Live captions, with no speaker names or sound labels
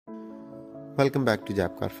Welcome back to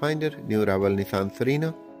Jap Car Finder. New arrival Nissan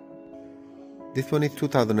Serena. This one is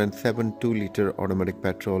 2007 2-liter automatic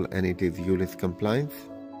petrol and it is ULEZ compliance.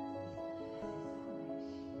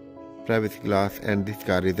 Privacy glass, and this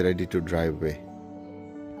car is ready to drive away.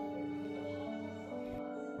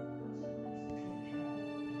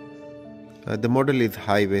 The model is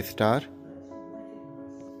Highway Star.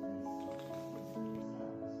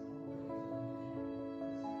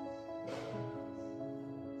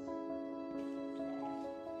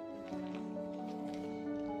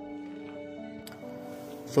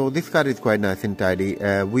 So this car is quite nice and tidy.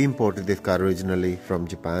 We imported this car originally from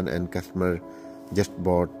Japan, and customer just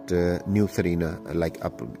bought new Serena, like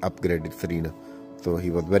upgraded Serena. So he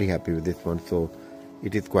was very happy with this one. So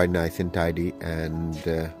it is quite nice and tidy and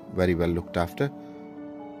very well looked after.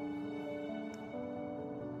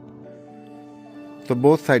 So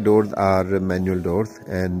both side doors are manual doors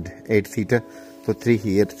and 8-seater. So 3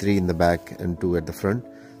 here, 3 in the back and 2 at the front.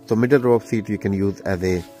 So middle row of seat you can use as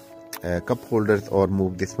a cup holders or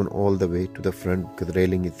move this one all the way to the front because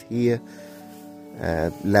railing is here.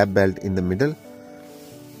 Lap belt in the middle,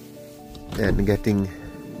 and getting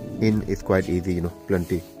in is quite easy,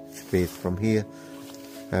 plenty space from here.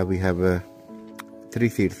 We have 3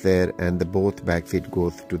 seats there, and the both back seat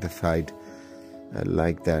goes to the side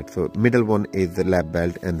like that. So middle one is the lap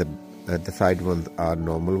belt and the side ones are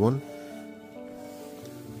normal one.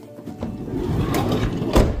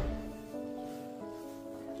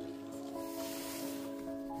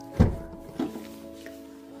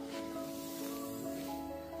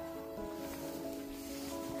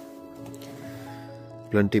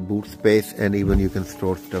 Plenty boot space, and even you can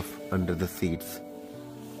store stuff under the seats,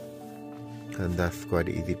 and that's quite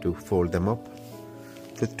easy to fold them up.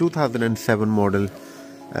 So it's 2007 model,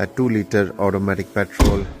 2-liter automatic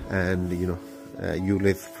petrol, and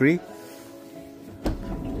ULEZ free.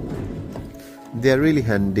 They are really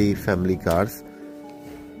handy family cars,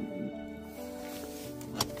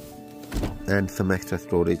 and some extra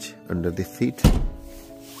storage under the seat.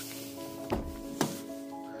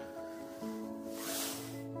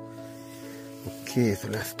 Okay, so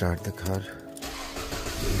let's start the car.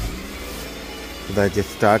 So I just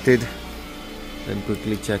started and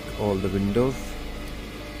quickly check all the windows.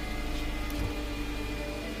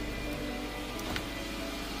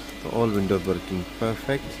 So all windows working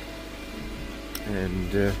perfect,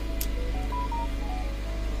 and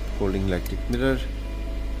folding electric mirror.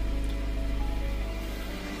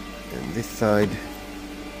 And this side,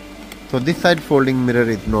 so this side folding mirror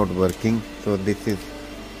is not working, so this is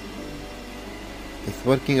it's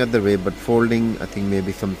working other way, but folding, I think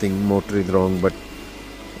maybe something motor is wrong, but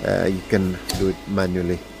you can do it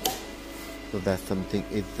manually. So that's something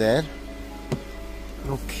is there.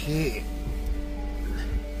 Okay,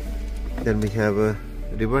 then we have a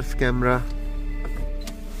reverse camera,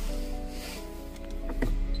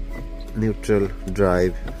 neutral,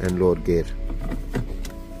 drive and lower gear,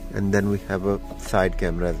 and then we have a side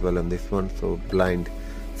camera as well on this one. So blind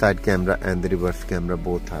side camera and the reverse camera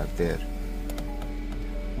both are there.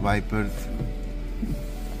 Wipers,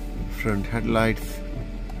 front headlights,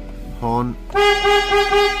 horn,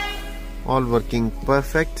 all working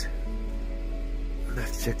perfect.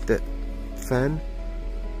 Let's check the fan.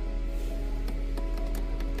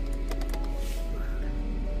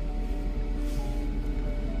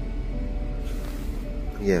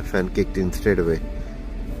 Yeah, fan kicked in straight away.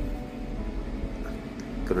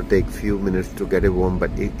 Gonna take few minutes to get it warm, but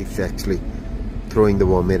it's actually throwing the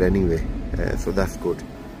warm air anyway, so that's good.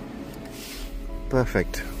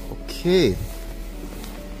 Perfect. Okay,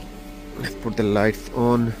 let's put the lights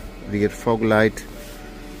on. Rear fog light,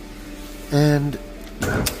 and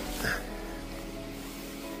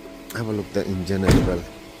have a look at the engine as well.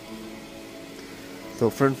 So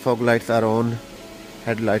front fog lights are on,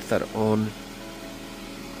 headlights are on.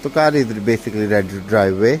 So car is basically ready to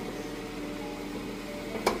drive away.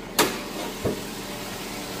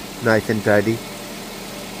 Nice and tidy.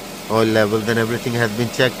 Oil levels and everything has been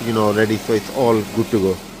checked already, so it's all good to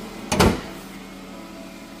go.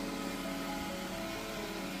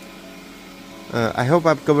 I hope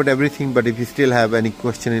I've covered everything, but if you still have any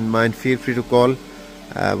question in mind, feel free to call.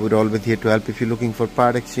 We're always here to help. If you're looking for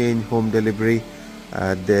part exchange, home delivery,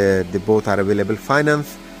 they both are available.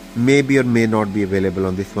 Finance may be or may not be available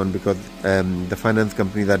on this one, because the finance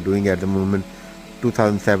companies are doing at the moment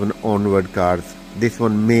 2007 onward cars. This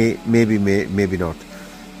one maybe not.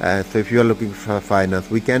 So if you are looking for finance,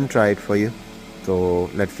 we can try it for you. So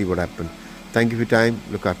let's see what happens. Thank you for your time.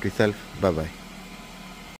 Look after yourself. Bye bye.